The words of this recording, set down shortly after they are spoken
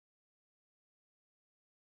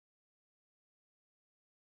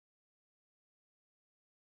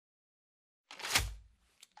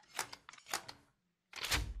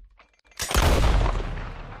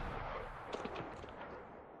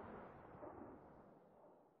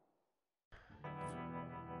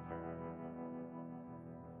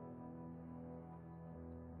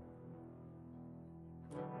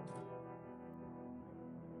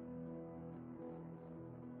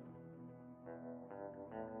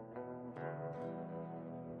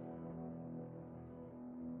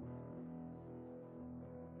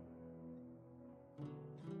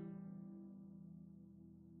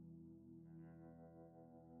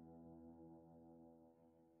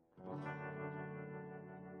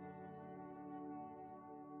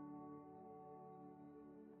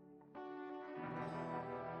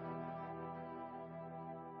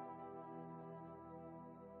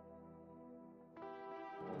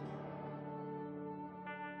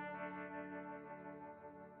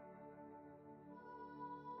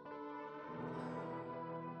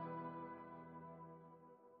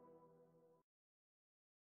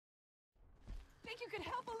Think you could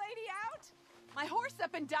help a lady out? My horse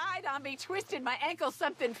up and died on me, twisted my ankle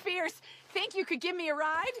something fierce. Think you could give me a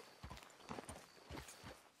ride?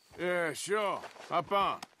 Yeah, sure. Hop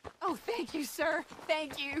on. Oh, thank you, sir.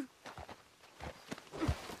 Thank you.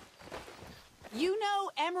 You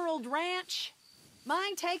know Emerald Ranch?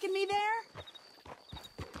 Mind taking me there?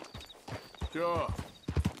 Sure.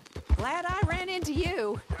 Glad I ran into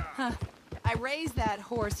you. Huh. I raised that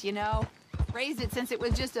horse, you know. Raised it since it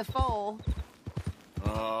was just a foal.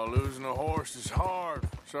 Oh, losing a horse is hard.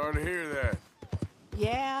 Sorry to hear that.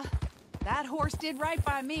 Yeah, that horse did right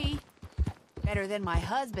by me. Better than my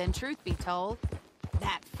husband, truth be told.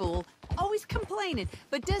 That fool, always complaining,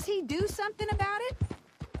 but does he do something about it?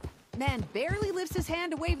 Man barely lifts his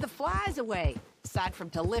hand to wave the flies away, aside from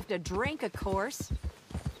to lift a drink, of course.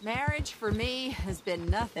 Marriage, for me, has been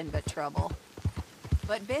nothing but trouble.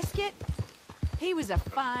 But Biscuit, he was a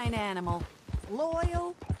fine animal.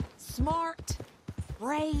 Loyal, smart,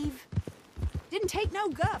 brave. Didn't take no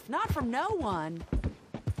guff, not from no one.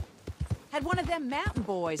 Had one of them mountain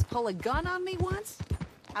boys pull a gun on me once.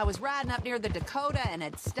 I was riding up near the Dakota and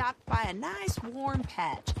had stopped by a nice warm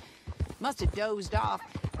patch. Must have dozed off,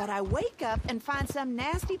 but I wake up and find some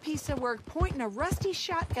nasty piece of work pointing a rusty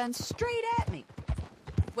shotgun straight at me.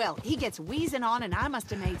 Well, he gets wheezing on and I must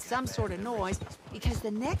have made some sort of noise because the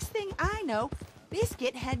next thing I know,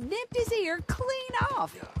 Biscuit had nipped his ear clean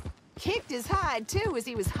off. Kicked his hide, too, as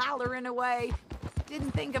he was hollering away.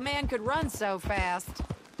 Didn't think a man could run so fast.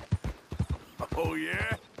 Oh,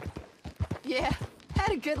 yeah? Yeah,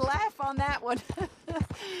 had a good laugh on that one.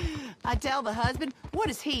 I tell the husband, what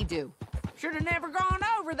does he do? Should have never gone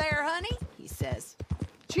over there, honey, he says.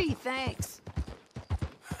 Gee, thanks.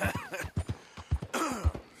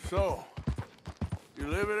 So, you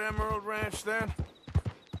live at Emerald Ranch, then?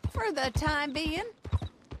 For the time being.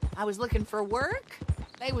 I was looking for work.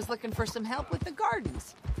 They was looking for some help with the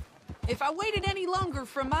gardens. If I waited any longer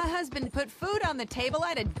for my husband to put food on the table,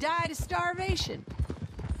 I'd have died of starvation.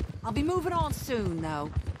 I'll be moving on soon,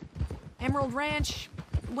 though. Emerald Ranch,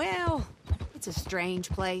 well, it's a strange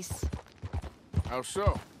place. How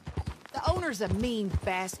so? The owner's a mean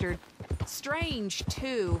bastard. Strange,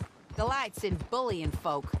 too. Delights in bullying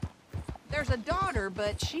folk. There's a daughter,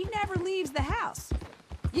 but she never leaves the house.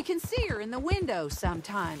 You can see her in the window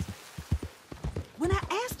sometimes. When I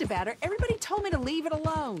asked about her, everybody told me to leave it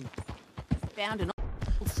alone. Found an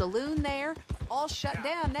old saloon there, all shut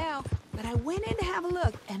down now, but I went in to have a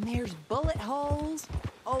look, and there's bullet holes,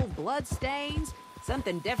 old blood stains.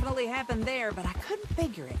 Something definitely happened there, but I couldn't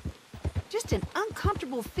figure it. Just an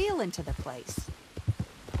uncomfortable feeling to the place.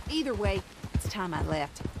 Either way, it's time I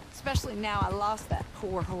left, especially now I lost that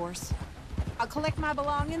poor horse. I'll collect my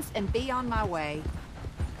belongings and be on my way.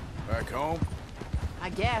 Back home?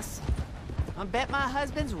 I guess. I bet my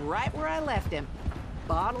husband's right where I left him,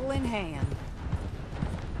 bottle in hand.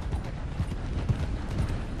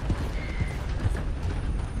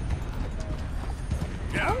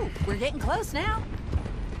 Yeah. Oh, we're getting close now.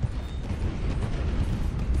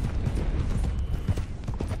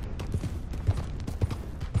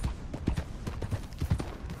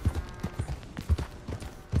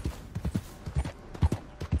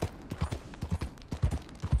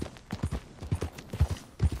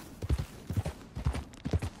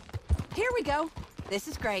 Here we go. This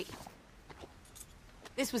is great.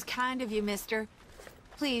 This was kind of you, mister.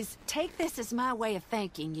 Please, take this as my way of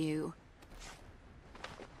thanking you.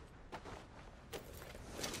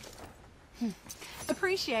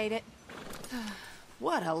 Appreciate it.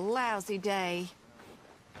 What a lousy day.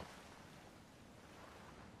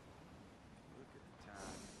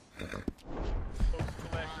 You're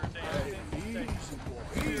in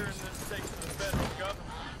the state of the federal government.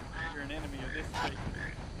 You're an enemy of this state.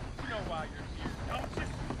 You know why you're here, don't you?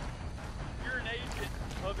 You're an agent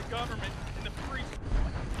of the government in the free.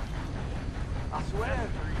 I swear,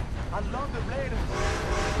 I love the blade.